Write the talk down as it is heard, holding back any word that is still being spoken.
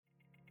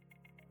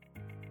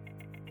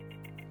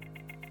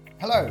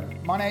Hello,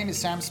 my name is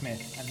Sam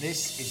Smith and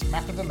this is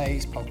Map of the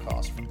Maze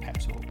podcast from Pep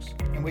Talks,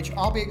 in which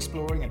I'll be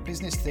exploring a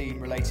business theme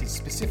related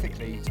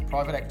specifically to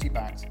private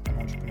equity-backed and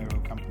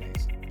entrepreneurial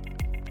companies.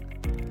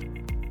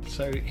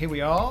 So here we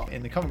are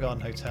in the Covent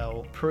Garden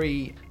Hotel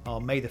pre our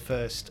May the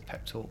 1st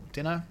Pep Talk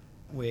dinner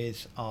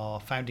with our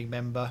founding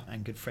member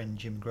and good friend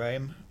Jim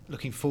Graham.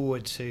 Looking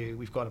forward to,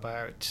 we've got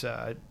about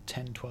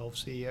 10, 12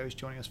 CEOs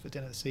joining us for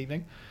dinner this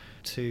evening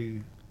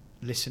to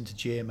listen to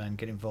Jim and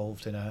get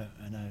involved in a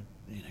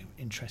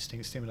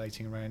interesting,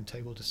 stimulating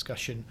roundtable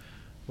discussion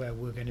where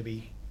we're going to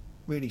be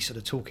really sort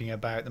of talking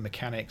about the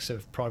mechanics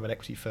of private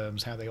equity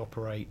firms, how they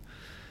operate,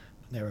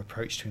 their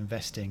approach to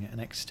investing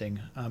and exiting.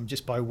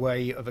 Just by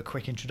way of a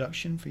quick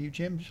introduction for you,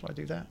 Jim, shall I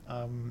do that?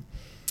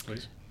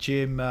 Please.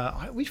 Jim,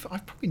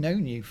 I've probably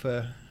known you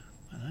for,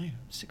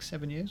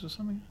 6-7 years or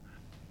something.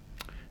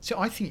 So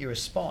I think you're a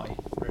spy,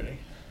 really.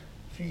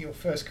 I think your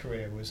first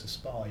career was a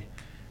spy.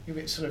 You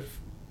were sort of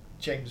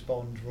James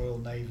Bond, Royal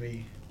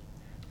Navy,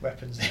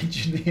 weapons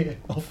engineer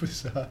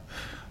officer.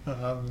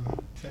 And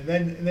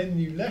then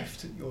you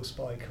left your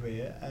spy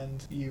career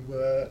and you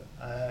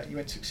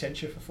went to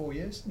Accenture for 4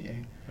 years, didn't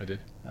you? I did.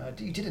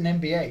 You did an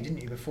MBA,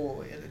 didn't you?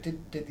 Before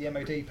did the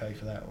MOD pay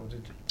for that, or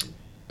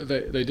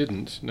did? They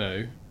didn't,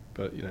 no.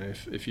 But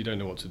if you don't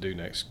know what to do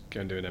next,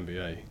 go and do an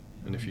MBA.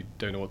 And if you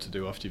don't know what to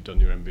do after you've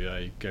done your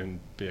MBA, go and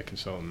be a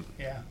consultant.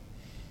 Yeah,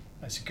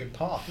 that's a good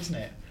path, isn't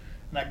it?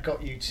 And that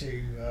got you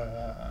to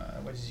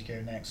where did you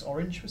go next?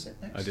 Orange, was it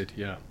next? I did,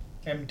 yeah.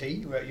 MD,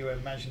 you were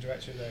managing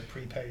director of their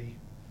prepay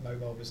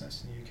mobile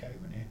business in the UK,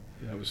 weren't you?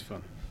 Yeah, it was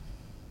fun.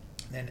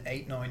 And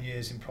then 8-9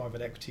 years in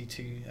private equity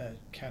to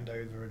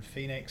Candover and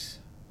Phoenix.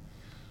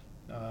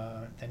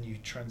 Then you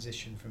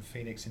transitioned from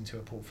Phoenix into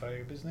a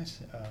portfolio business,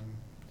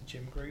 the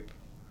Jim Group,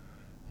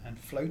 and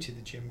floated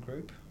the Jim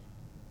Group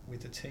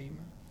with the team,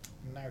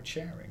 now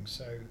chairing.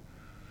 So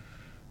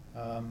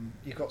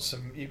you've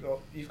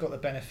got the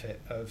benefit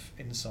of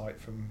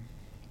insight from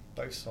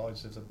both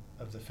sides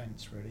of the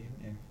fence, really,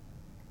 haven't you?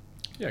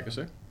 Yeah, I guess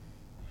so.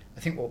 I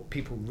think what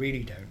people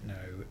really don't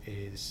know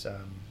is,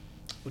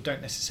 or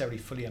don't necessarily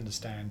fully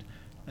understand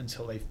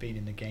until they've been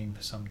in the game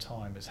for some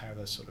time, is how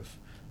the sort of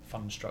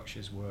fund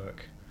structures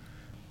work.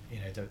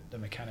 The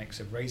mechanics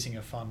of raising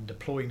a fund,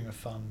 deploying a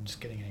fund,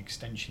 getting an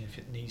extension if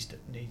it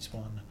needs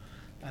one,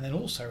 and then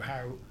also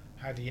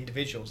how the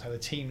individuals, how the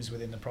teams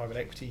within the private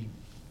equity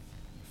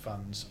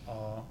funds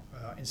are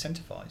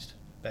incentivized,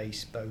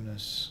 base,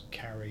 bonus,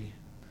 carry.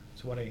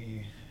 So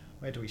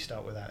where do we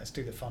start with that? Let's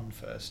do the fund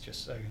first,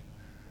 just so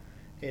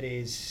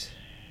it's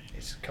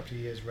a couple of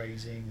years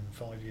raising and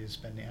 5 years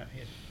spending out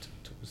here.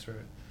 Talk us through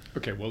it.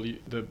 Okay, well,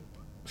 the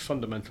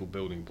fundamental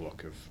building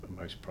block of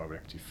most private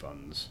equity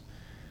funds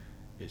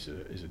is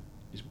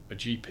a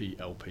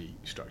GP LP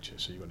structure.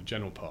 So you've got a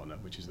general partner,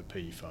 which is the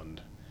PE fund,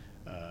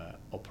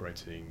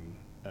 operating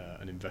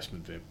an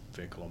investment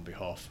vehicle on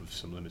behalf of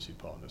some limited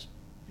partners.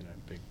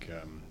 Big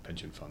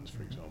pension funds,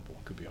 for example,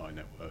 could be high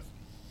net worth.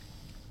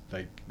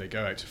 They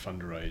go out to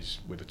fundraise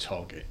with a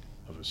target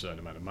of a certain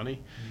amount of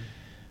money.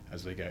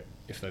 As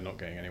if they're not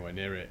getting anywhere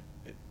near it,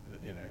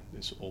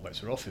 it's all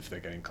bets are off. If they're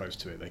getting close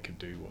to it, they could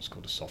do what's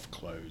called a soft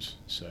close,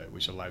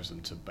 which allows them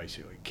to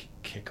basically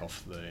kick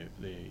off the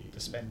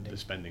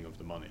spending of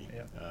the money.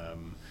 Yeah.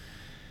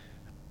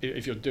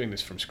 If you're doing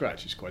this from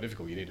scratch, it's quite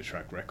difficult. You need a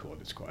track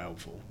record. It's quite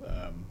helpful.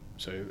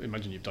 So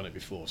imagine you've done it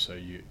before. So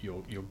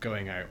you're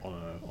going out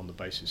on the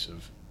basis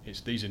of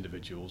it's these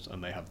individuals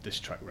and they have this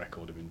track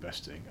record of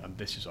investing and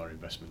this is our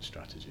investment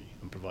strategy.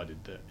 And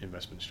provided that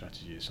investment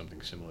strategy is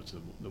something similar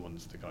to the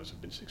ones the guys have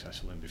been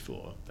successful in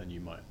before, then you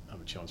might have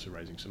a chance of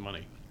raising some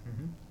money.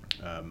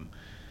 Mm-hmm.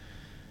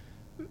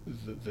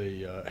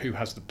 Who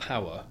has the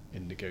power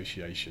in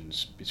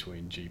negotiations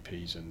between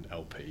GPs and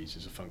LPs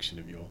is a function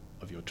of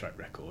your track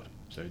record.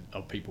 So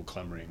are people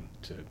clamouring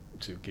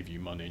to give you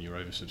money and you're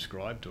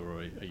oversubscribed, or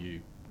are you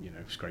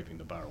scraping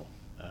the barrel?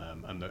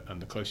 And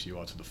the closer you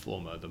are to the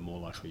former, the more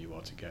likely you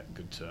are to get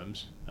good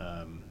terms,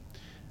 and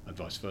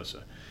vice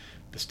versa.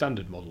 The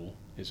standard model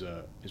is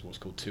what's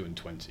called 2 and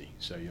 20.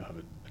 So you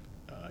have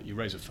you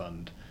raise a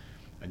fund,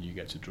 and you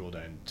get to draw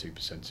down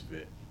 2% of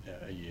it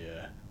a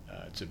year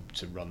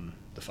to run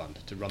the fund,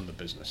 to run the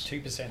business.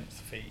 2%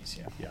 fees,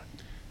 yeah.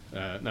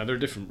 Yeah. Now there are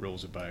different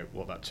rules about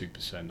what that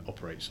 2%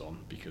 operates on,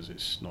 because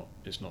it's not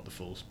the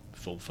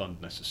full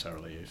fund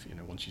necessarily. If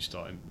once you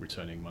start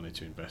returning money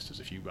to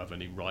investors, if you have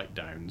any write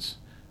downs,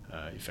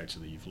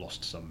 effectively you've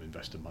lost some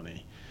investor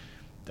money,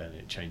 then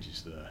it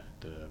changes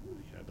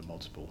the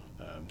multiple.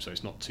 So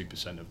it's not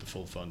 2% of the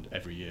full fund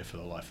every year for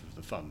the life of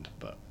the fund,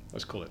 but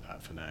let's call it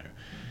that for now.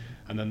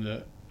 And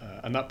then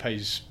and that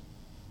pays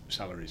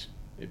salaries.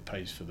 It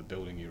pays for the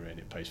building you're in.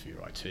 It pays for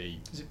your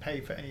IT. Does it pay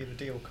for any of the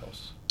deal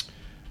costs?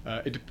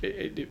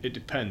 It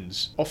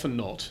depends. Often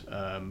not,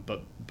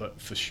 but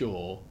for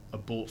sure,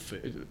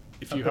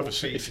 if you have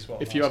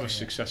a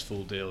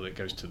successful deal, it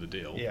goes to the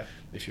deal. Yeah.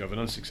 If you have an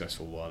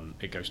unsuccessful one,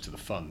 it goes to the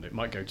fund. It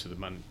might go to the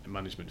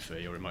management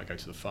fee, or it might go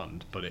to the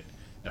fund, but it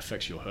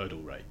affects your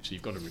hurdle rate. So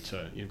you've got to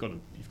return. You've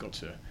got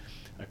to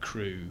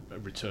accrue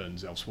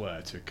returns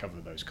elsewhere to cover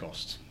those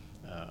costs.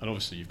 And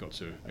obviously you've got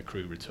to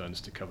accrue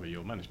returns to cover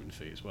your management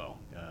fee as well.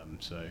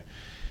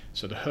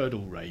 So the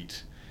hurdle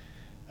rate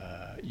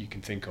you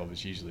can think of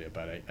as usually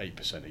about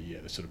 8% a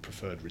year, the sort of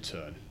preferred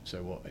return.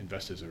 So what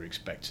investors are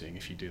expecting,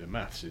 if you do the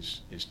maths,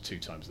 is 2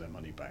 times their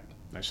money back.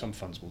 Now some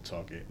funds will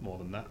target more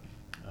than that,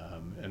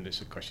 and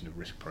it's a question of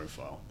risk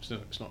profile.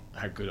 It's not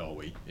how good are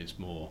we, it's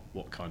more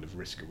what kind of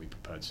risk are we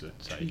prepared to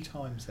take. 2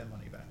 times their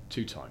money back.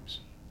 2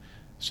 times.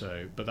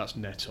 So, but that's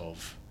net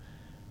of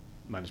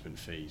management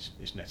fees,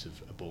 it's net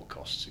of abort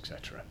costs,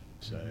 etc.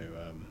 So,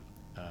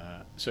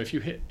 so if you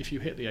hit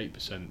the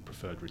 8%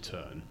 preferred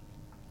return,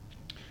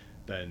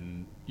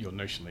 then you're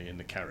notionally in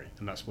the carry,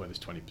 and that's where this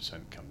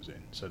 20% comes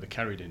in. So the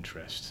carried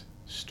interest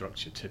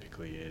structure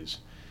typically is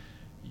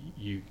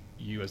you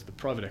as the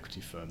private equity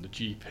firm, the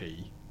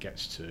GP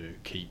gets to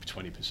keep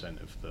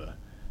 20%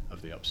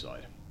 of the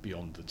upside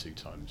beyond the 2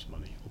 times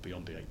money, or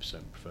beyond the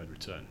 8% preferred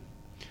return.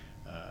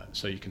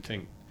 So you can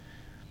think.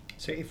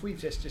 So if we've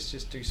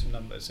just do some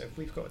numbers. So if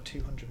we've got a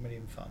 200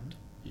 million fund,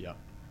 Yeah.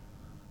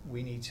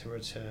 we need to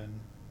return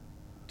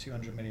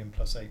 200 million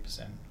plus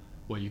 8%.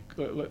 Well,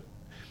 look,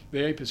 the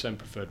 8%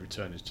 preferred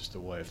return is just a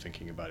way of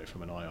thinking about it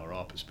from an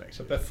IRR perspective.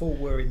 So before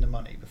we're in the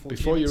money, before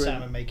Jim and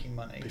Sam are making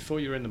money. Before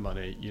you're in the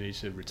money, you need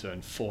to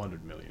return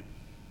 400 million.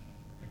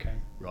 Okay.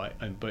 Right,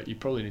 but you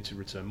probably need to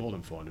return more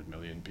than 400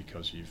 million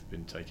because you've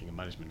been taking a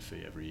management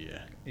fee every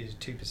year.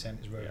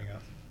 2% is rolling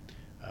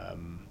up.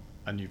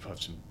 And you've had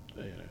some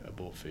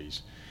abort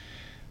fees.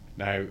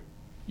 Now,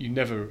 you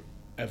never,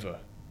 ever,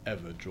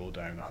 ever draw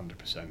down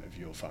 100% of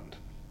your fund.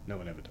 No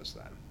one ever does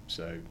that.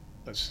 So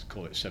let's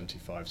call it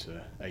 75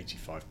 to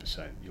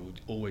 85%. You'll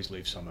always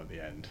leave some at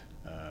the end,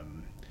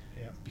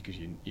 because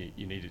you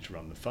need it to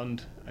run the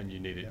fund, and you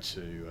need it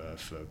to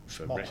for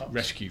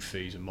rescue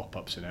fees and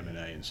mop-ups and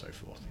M&A and so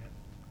forth.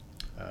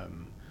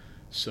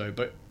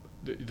 But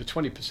the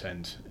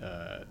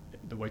 20%,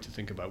 the way to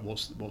think about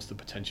what's the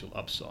potential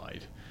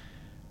upside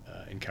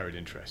in carried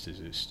interest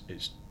is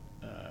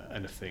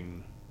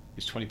anything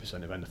is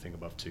 20% of anything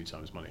above 2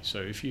 times money. So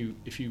if we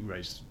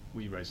raise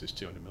this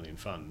 200 million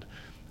fund,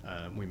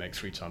 we make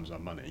 3 times our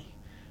money.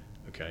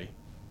 Okay,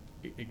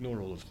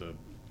 ignore all of the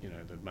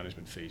the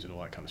management fees and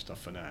all that kind of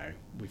stuff for now.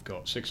 We've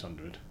got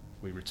 600.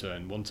 We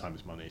return 1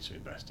 times money to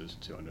investors,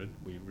 200.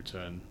 We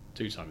return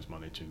 2 times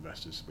money to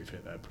investors. We've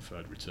hit their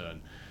preferred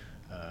return,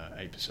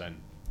 8%.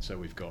 So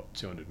we've got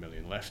 200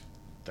 million left.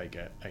 They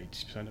get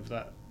 80% of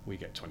that. We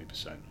get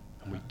 20%.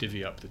 And we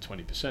divvy up the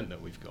 20%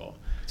 that we've got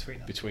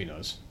between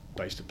us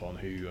based upon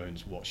who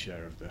owns what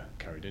share of the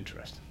carried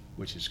interest,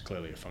 which is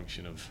clearly a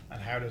function of.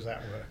 And how does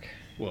that work?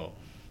 Well,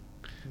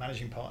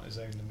 managing partners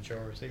own the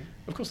majority.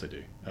 Of course they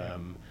do, Yeah.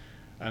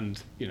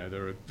 and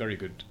there are very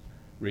good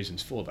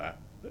reasons for that.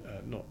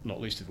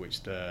 Not least of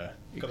which they've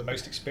got the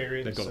most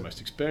experience. They've got the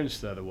most experience.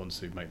 They're the ones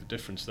who make the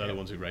difference. They're the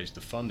ones who raised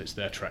the fund. It's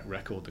their track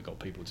record. They've got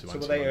people to. So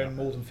will they own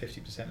more than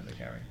 50% of the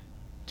carry?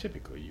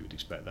 Typically, you would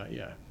expect that,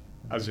 yeah.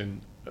 As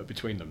in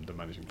between them, the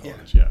managing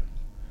partners, Yeah.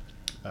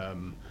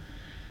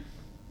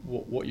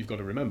 What you've got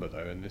to remember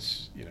though, and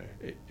this,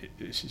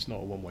 this is not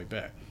a one-way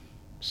bet.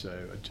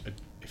 So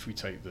if we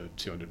take the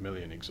 200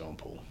 million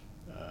example,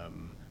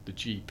 the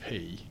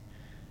GP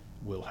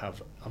will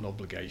have an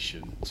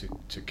obligation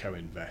to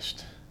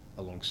co-invest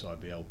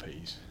alongside the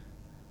LPs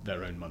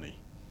their own money.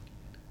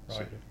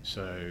 Right.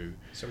 So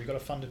we've got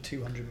a fund of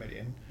 200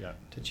 million. Yeah.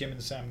 Do Jim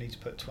and Sam need to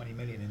put 20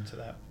 million into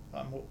that?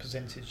 What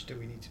percentage do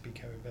we need to be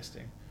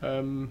co-investing?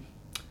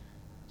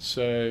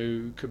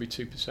 So could be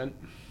 2%.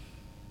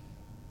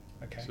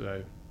 Okay.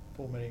 So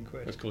 4 million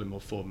quid. Let's call it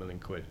more 4 million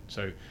quid.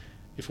 So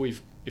if we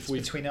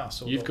between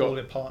us or you've got all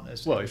the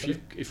partners. Well,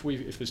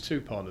 if there's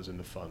 2 partners in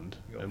the fund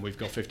and we've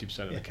got 50%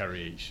 of the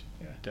carry each,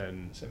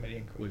 then it's $1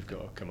 million quid. We've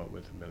got to come up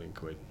with $1 million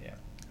quid. Yeah.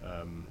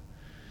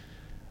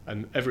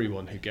 And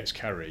everyone who gets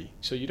carry,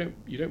 so you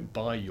don't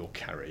buy your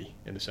carry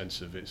in the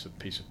sense of it's a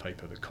piece of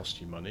paper that costs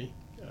you money.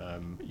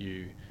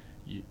 You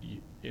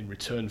in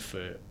return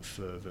for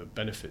the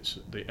benefits,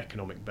 the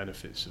economic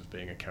benefits of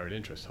being a carried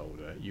interest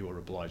holder, you are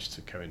obliged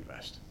to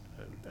co-invest.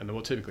 And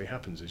what typically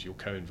happens is you'll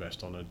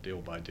co-invest on a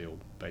deal-by-deal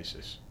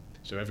basis.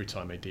 So every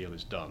time a deal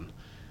is done,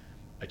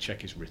 a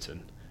cheque is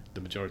written,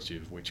 the majority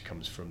of which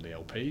comes from the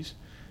LPs,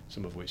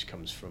 some of which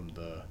comes from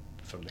the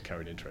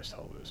carried interest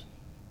holders.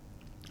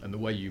 And the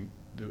way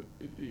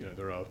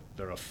there are.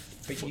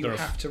 But you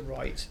have to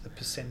write the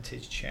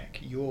percentage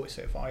cheque.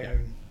 So if I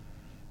own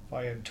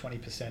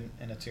 20%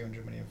 in a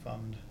 200 million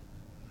fund,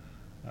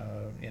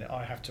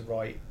 I have to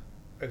write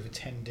over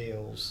 10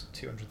 deals,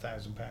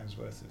 £200,000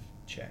 worth of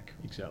cheque.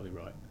 Exactly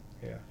right.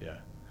 Yeah.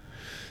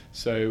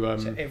 So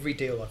every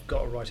deal I've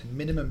got to write a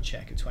minimum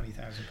cheque of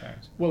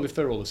 £20,000. Well, if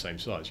they're all the same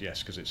size,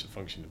 yes, because it's a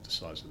function of the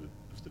size of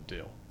the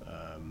deal.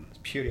 It's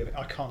purely.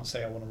 I can't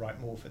say I want to write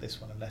more for this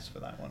one and less for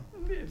that one.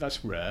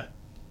 That's rare.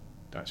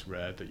 That's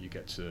rare that you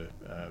get to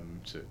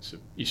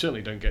you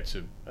certainly don't get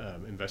to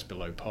invest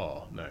below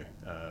par. No.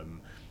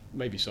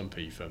 Maybe some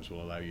PE firms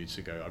will allow you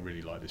to go, I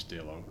really like this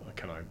deal,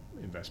 can I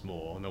invest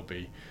more? And there'll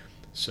be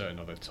certain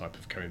other type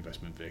of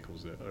co-investment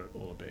vehicles that are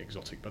all a bit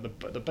exotic.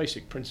 But the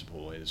basic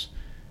principle is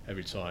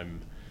every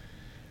time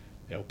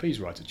the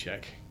LPs write a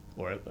cheque,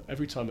 or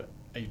every time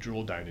a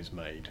drawdown is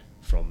made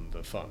from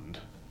the fund,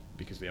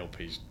 because the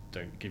LPs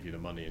don't give you the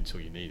money until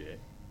you need it,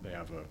 they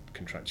have a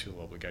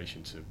contractual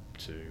obligation to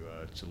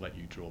let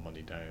you draw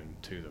money down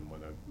to them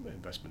when an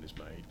investment is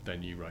made.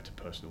 Then you write a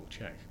personal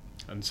cheque.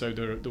 And so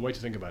the way to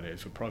think about it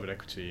is, for private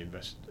equity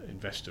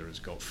investor has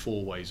got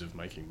 4 ways of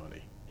making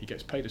money. He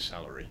gets paid a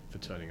salary for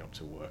turning up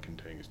to work and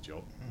doing his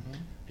job.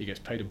 Mm-hmm. He gets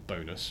paid a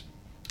bonus.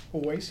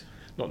 Always?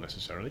 Not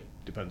necessarily.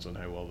 Depends on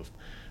how well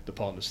the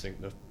partners think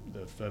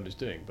the firm is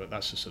doing. But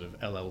that's a sort of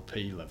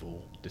LLP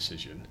level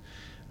decision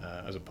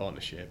as a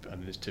partnership,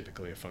 and it's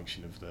typically a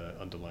function of the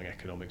underlying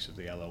economics of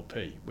the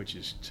LLP, which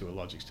is to a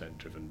large extent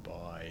driven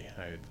by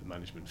how the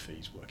management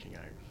fee's working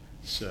out.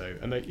 So,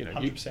 and they,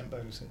 100%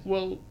 bonuses.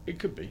 Well, it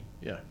could be,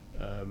 yeah.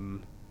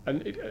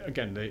 And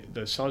again,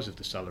 the size of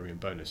the salary and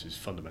bonus is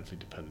fundamentally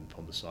dependent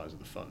upon the size of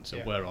the fund. So,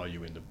 where are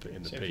you in the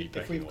so P?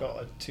 If we've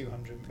got a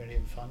 200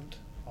 million fund,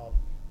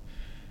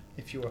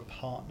 if you're a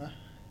partner,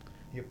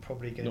 you're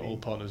probably going to. Not all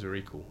partners are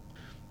equal.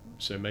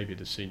 So maybe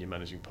the senior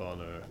managing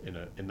partner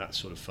in that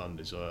sort of fund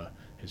is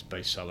his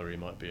base salary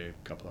might be a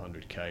couple of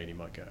 100k, and he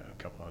might get a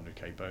couple of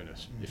 100k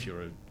bonus. Mm-hmm. If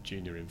you're a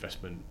junior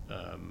investment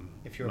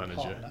if you're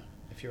manager,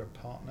 if you're a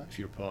partner,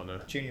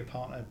 junior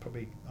partner,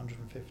 probably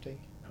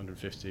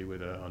 150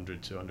 with a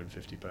 100 to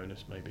 150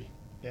 bonus maybe.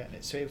 Yeah,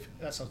 so if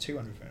that's on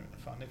 200 million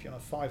fund, if you're on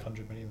a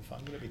 500 million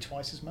fund, will it be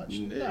twice as much?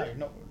 No,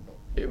 not.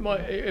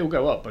 It'll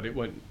go up, but it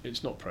won't.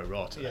 It's not pro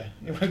rata. Yeah,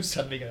 it won't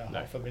suddenly go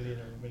half a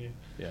million or a million.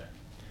 Yeah.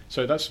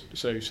 So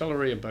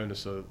salary and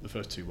bonus are the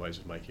first 2 ways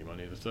of making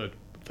money. The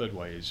third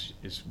way is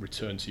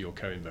return to your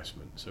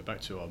co-investment. So back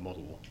to our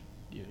model,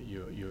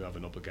 you have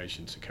an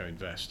obligation to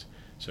co-invest.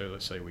 So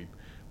let's say we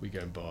go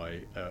and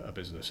buy a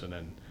business and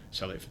then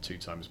sell it for 2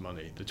 times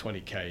money. The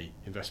 20k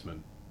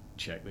investment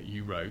check that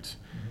you wrote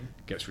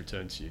gets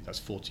returned to you. That's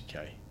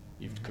 40k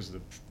because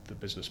the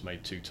business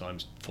made 2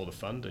 times for the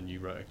fund, and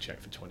you wrote a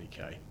check for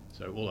 20k.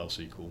 So all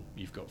else equal,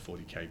 you've got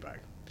 40k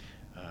back.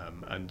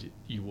 And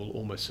you will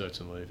almost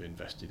certainly have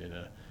invested in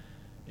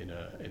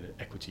an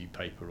equity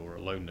paper or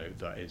a loan note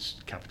that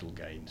is capital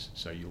gains,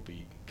 so you'll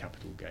be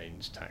capital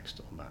gains taxed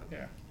on that.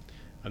 Yeah.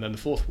 And then the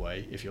 4th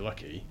way, if you're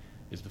lucky,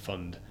 is the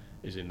fund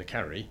is in the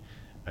carry,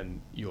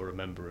 and you're a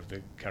member of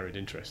the carried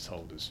interest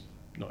holders.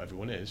 Not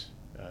everyone is.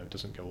 It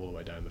doesn't go all the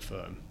way down the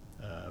firm,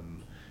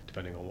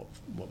 depending on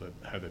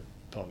how the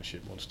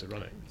partnership wants to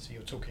run it. So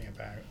you're talking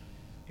about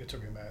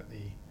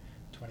the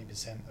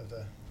 20% of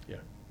the.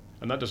 Yeah.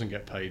 And that doesn't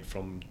get paid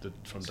from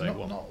day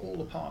one. Not all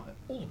the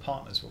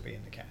partners will be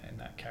in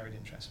that carried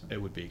investment.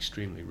 It would be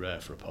extremely rare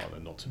for a partner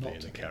not to be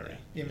in the carry.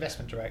 The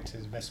investment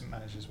directors, investment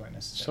managers won't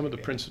necessarily. Some of the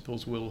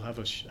principals will have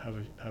a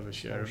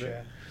share of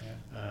it.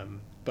 Yeah.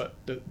 But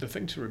the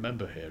thing to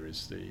remember here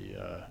is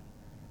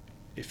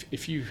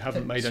if you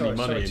haven't made any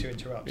money. Sorry to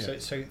interrupt. Yeah.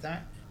 So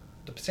that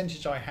the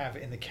percentage I have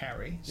in the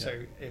carry. Yeah.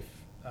 So if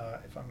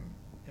I'm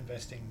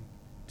investing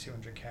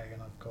 200k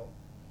and I've got,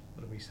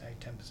 what do we say,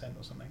 10%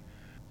 or something.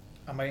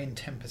 Am I in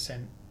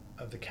 10%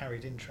 of the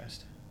carried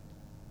interest?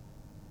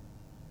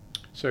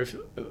 So if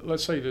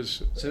let's say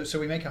there's so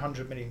we make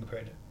 100 million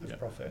quid of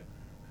profit.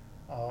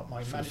 For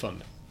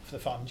the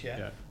fund,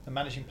 yeah. The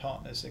managing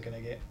partners are going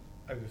to get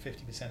over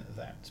 50% of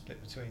that,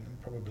 split between them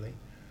probably,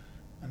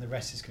 and the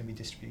rest is going to be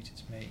distributed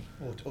to me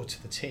or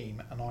to the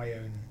team, and I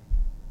own.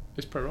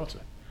 It's pro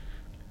rata.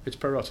 It's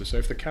pro rata. So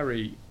if the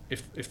carry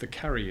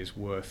is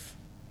worth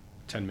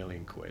 10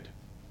 million quid,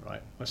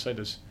 right? Let's say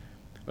there's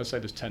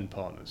 10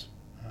 partners.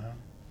 Uh-huh.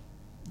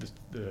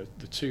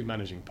 The 2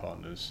 managing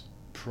partners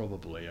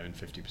probably own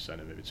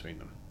 50% of it between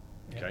them.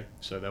 Okay, yeah.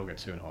 So they'll get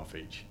 2.5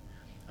 each,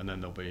 and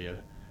then there'll be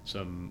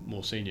some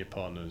more senior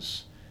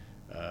partners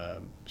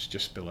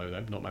just below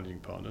them, not managing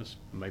partners.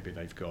 Maybe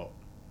they've got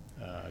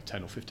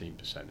 10 or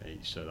 15%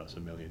 each, so that's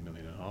 $1 million, $1.5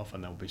 million,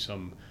 and there'll be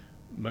some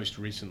most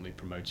recently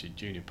promoted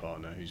junior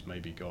partner who's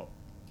maybe got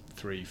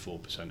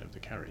 3-4% of the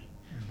carry,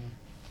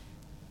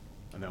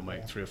 and they'll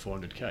make 300 or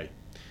 400k.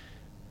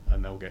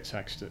 And they'll get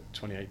taxed at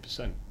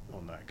 28%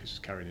 on that because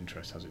carried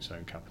interest has its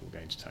own capital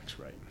gains tax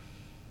rate.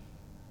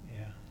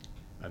 Yeah.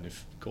 And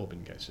if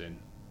Corbyn gets in,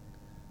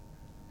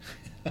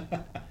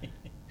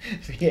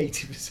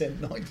 80%,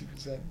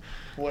 90%,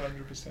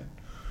 100%.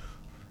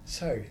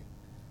 So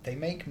they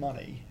make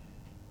money,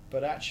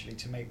 but actually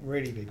to make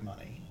really big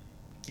money,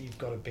 you've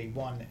got to be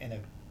one in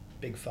a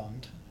big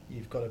fund.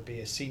 You've got to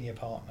be a senior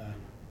partner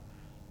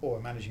or a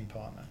managing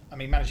partner. I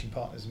mean, managing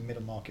partners in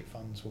middle market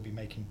funds will be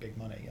making big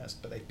money,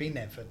 but they've been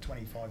there for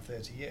 25,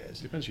 30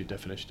 years. It depends on your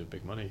definition of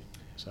big money.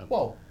 So.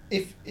 Well,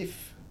 if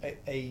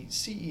a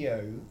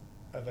CEO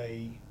of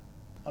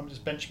I'm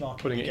just benchmarking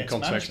putting it in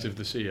context of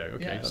the CEO.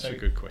 Okay, that's a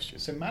good question.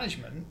 So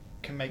management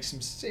can make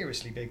some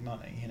seriously big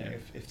money,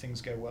 if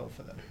things go well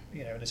for them.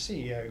 And a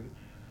CEO,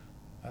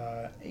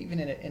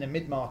 even in a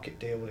mid-market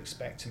deal, will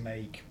expect to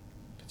make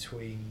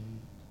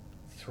between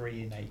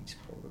 3 and 8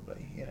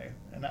 probably,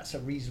 and that's a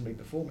reasonably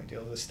performing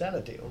deal. The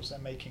stellar deals, they're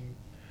making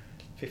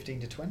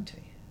 15 to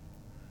 20.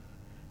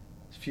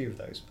 It's few of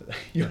those, but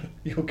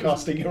you're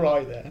casting your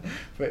eye there.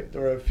 But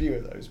there are a few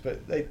of those,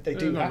 but they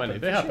do not happen. many.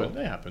 They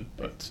happen.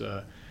 But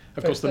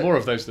of course, the more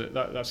of those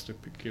that's the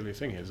peculiar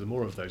thing here. The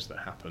more of those that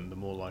happen, the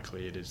more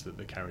likely it is that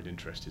the carried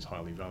interest is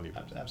highly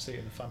valuable.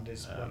 Absolutely, and the fund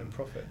is running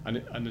profit.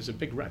 And there's a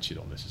big ratchet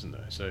on this, isn't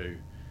there? So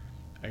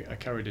a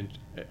carried in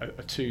a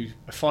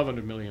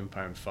 £500 million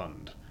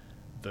fund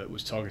that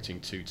was targeting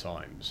 2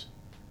 times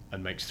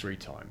and makes 3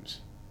 times.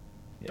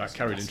 That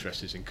carried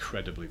interest is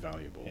incredibly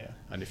valuable,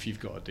 and if you've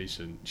got a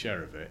decent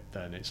share of it,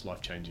 then it's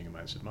life-changing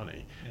amounts of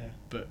money.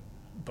 But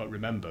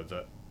remember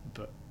that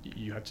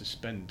you had to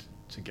spend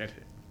to get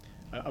it.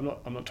 I'm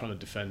not trying to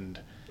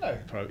defend.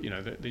 No.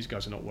 These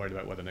guys are not worried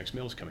about where the next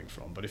meal's coming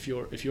from. But if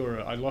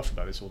you're, I laugh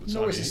about this all the time.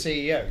 Nor is the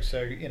CEO.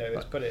 So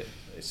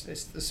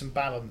there's some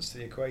balance to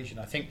the equation.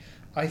 I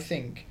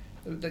think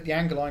that the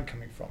angle I'm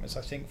coming from is,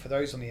 I think for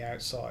those on the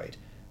outside,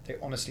 they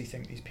honestly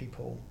think these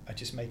people are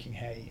just making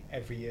hay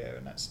every year,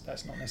 and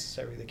that's not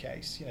necessarily the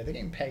case. They're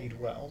getting paid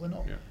well. They're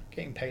not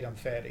getting paid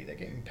unfairly. They're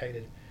getting paid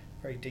a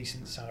very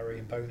decent salary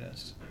and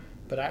bonus,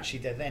 but actually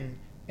they're then,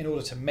 in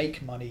order to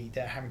make money,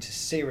 they're having to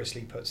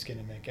seriously put skin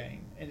in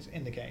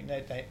the game.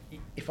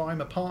 If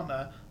I'm a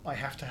partner, I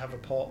have to have a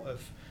pot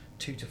of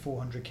 200 to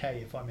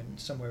 400k if I'm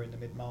somewhere in the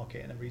mid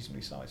market in a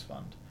reasonably sized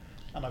fund,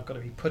 and I've got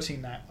to be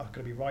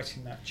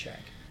writing that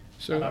check.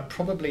 So, and I'm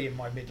probably in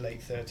my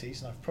mid-late 30s,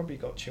 and I've probably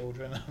got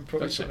children. I'm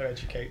probably trying to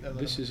educate them.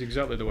 This is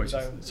exactly the way.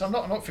 So I'm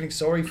not feeling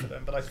sorry for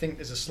them, but I think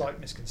there's a slight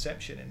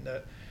misconception in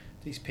that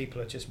these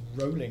people are just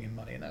rolling in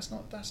money, and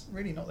that's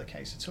really not the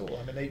case at all.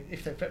 I mean,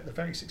 if they're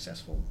very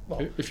successful.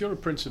 Well, if you're a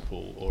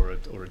principal or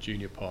a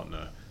junior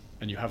partner,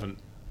 and you haven't,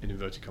 in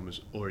inverted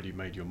commas, already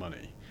made your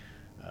money,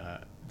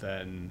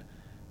 then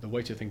the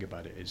way to think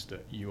about it is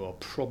that you are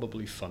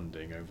probably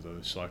funding over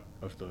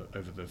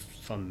the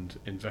fund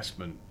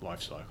investment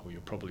life cycle.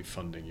 You're probably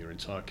funding your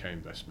entire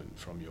co-investment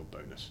from your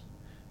bonus.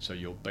 So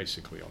you're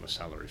basically on a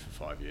salary for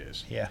 5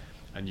 years. Yeah.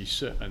 And you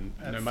and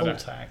no matter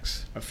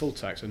full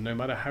tax, and no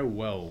matter how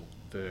well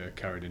the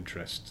carried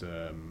interest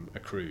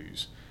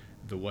accrues,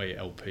 the way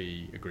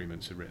LP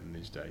agreements are written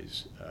these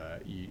days,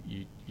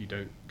 you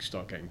don't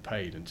start getting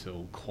paid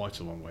until quite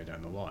a long way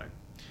down the line.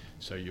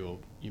 So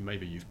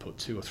you've put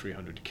 200 or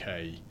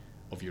 300k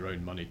of your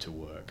own money to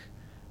work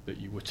that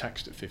you were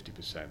taxed at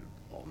 50%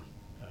 on,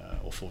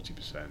 or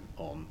 40%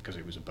 on, because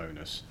it was a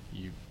bonus.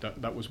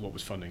 That was what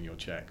was funding your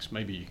checks.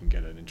 Maybe you can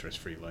get an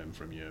interest-free loan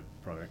from your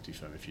private equity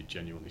firm if you're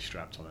genuinely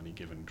strapped on any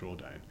given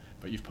drawdown,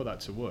 but you've put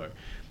that to work.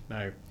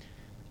 Now,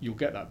 you'll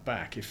get that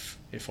back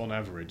if on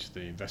average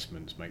the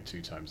investments make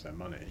 2 times their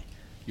money.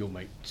 You'll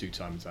make 2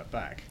 times that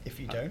back. If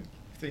you don't.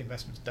 The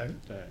investments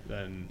don't,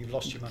 then you've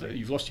lost your money.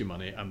 You've lost your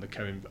money, and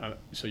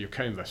so your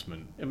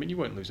co-investment. I mean, you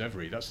won't lose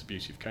every. That's the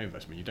beauty of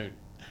co-investment. You don't.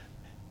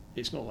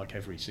 It's not like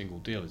every single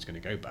deal is going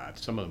to go bad.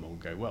 Some of them will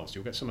go well, so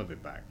you'll get some of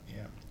it back.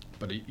 Yeah.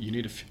 But you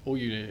need this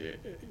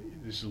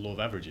is the law of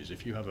averages.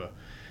 If you have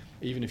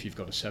even if you've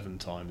got a 7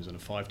 times and a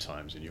 5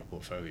 times in your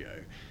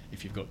portfolio,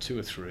 if you've got 2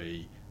 or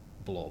 3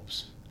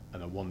 blobs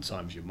and a 1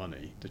 times your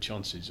money, the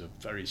chances are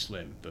very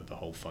slim that the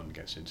whole fund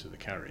gets into the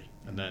carry,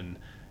 and then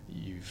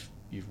you've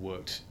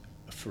worked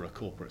for a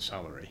corporate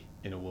salary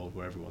in a world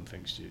where everyone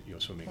thinks you're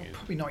swimming in.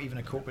 Probably not even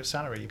a corporate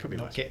salary. You probably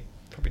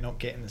not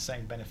getting the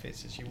same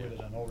benefits as you would at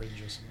an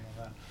Orange or something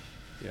like that.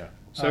 Yeah.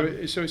 So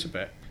it's a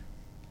bet.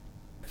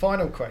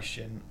 Final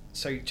question.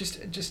 So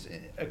just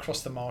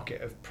across the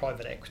market of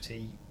private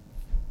equity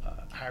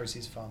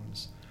houses,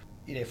 funds,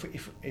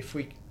 if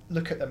we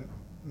look at the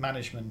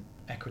management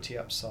equity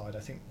upside, I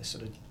think the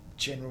sort of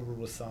general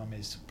rule of thumb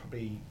is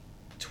probably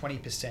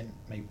 20%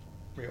 make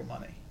real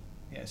money.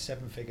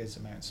 7 figures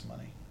amounts of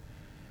money.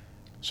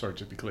 Sorry,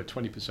 to be clear,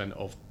 20%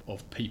 of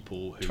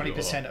people who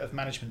 20% of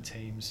management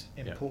teams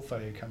in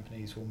portfolio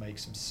companies will make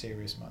some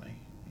serious money.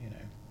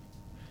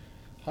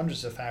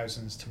 Hundreds of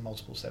thousands to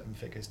multiple 7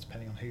 figures,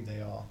 depending on who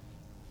they are.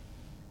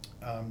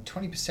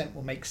 20%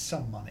 will make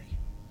some money.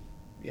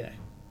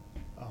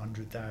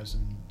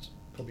 100,000,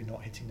 probably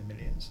not hitting the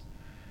millions.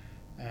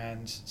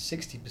 And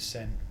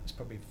 60% is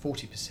probably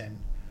 40%.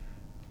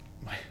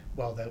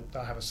 Well,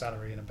 they'll have a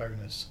salary and a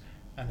bonus,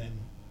 and then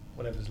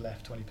whatever's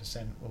left,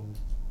 20%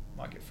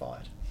 might get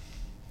fired.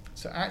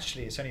 So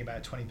actually, it's only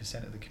about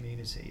 20% of the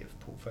community of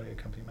portfolio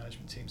company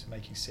management teams are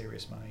making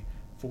serious money.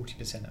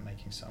 40% are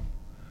making some.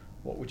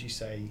 What would you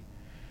say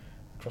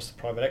across the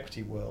private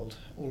equity world?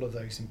 All of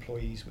those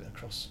employees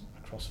across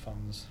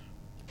funds,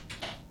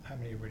 how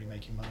many are really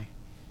making money?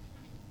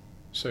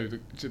 So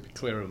to be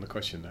clear on the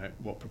question,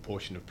 what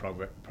proportion of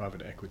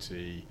private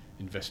equity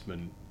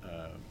investment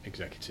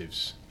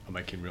executives are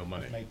making real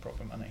money? Made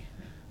proper money.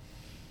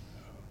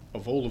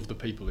 Of all of the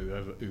people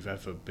who've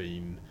ever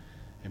been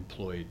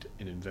employed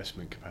in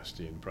investment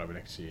capacity in private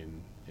equity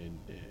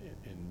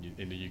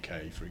in the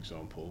UK, for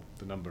example,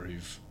 the number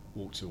who've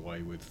walked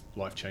away with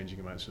life-changing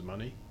amounts of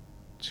money,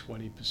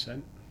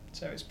 20%.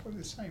 So it's probably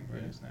the same,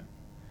 really, isn't it?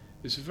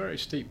 It's a very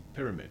steep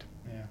pyramid.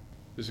 Yeah.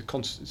 There's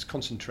it's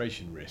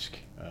concentration risk,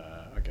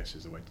 I guess,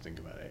 is the way to think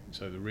about it.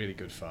 So the really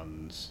good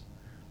funds,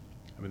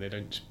 I mean,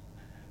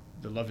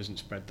 the love isn't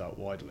spread that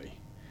widely.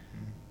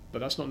 But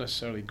that's not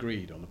necessarily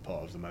greed on the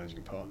part of the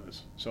managing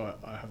partners. So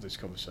I have this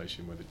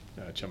conversation with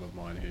a chum of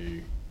mine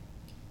who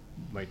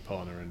made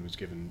partner and was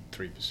given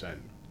 3%,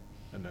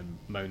 and then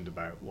moaned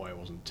about why it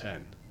wasn't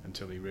 10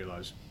 until he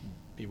realised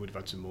he would have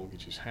had to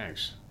mortgage his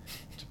house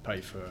to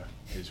pay for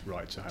his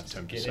right to have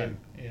 10%.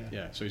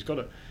 Yeah. So you've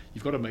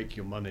got to make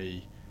your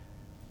money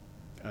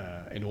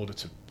in order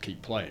to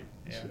keep playing.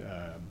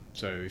 Yeah.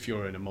 So if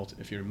you're in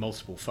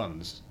multiple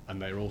funds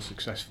and they're all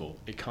successful,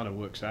 it kind of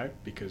works out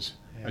because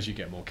as you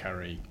get more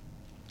carry,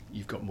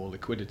 you've got more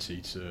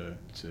liquidity to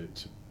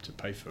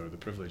pay for the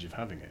privilege of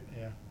having it.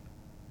 Yeah.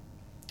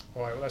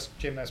 All right. Well,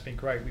 Jim. That's been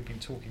great. We've been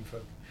talking for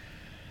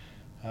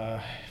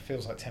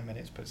feels like 10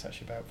 minutes, but it's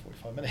actually about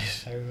 45 minutes.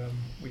 So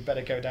we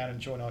better go down and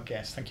join our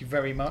guests. Thank you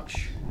very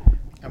much.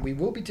 And we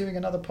will be doing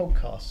another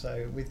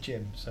podcast with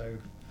Jim. So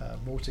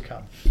more to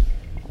come.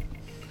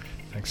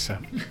 Thanks,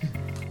 Sam.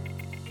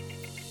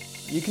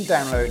 You can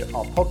download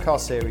our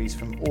podcast series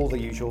from all the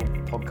usual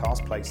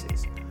podcast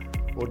places,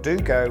 or do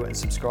go and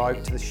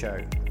subscribe to the show.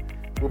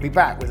 We'll be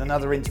back with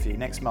another interview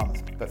next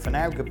month, but for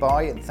now,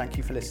 goodbye and thank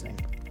you for listening.